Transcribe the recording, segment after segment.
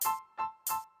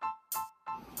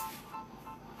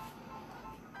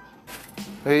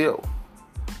Hey yo,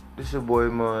 this your boy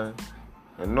Mun,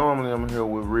 and normally I'm here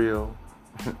with Real,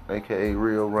 aka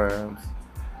Real Rhymes,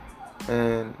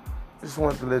 and just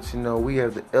wanted to let you know we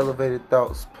have the Elevated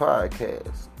Thoughts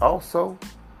podcast. Also,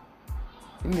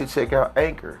 you need to check out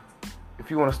Anchor.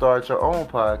 If you want to start your own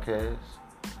podcast,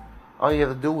 all you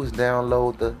have to do is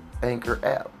download the Anchor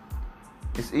app.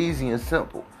 It's easy and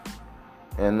simple,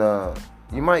 and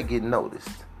you might get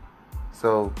noticed.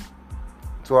 So,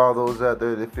 to all those out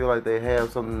there that feel like they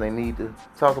have something they need to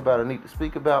talk about or need to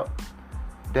speak about,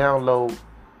 download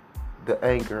the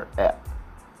Anchor app.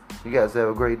 You guys have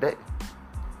a great day.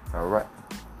 All right.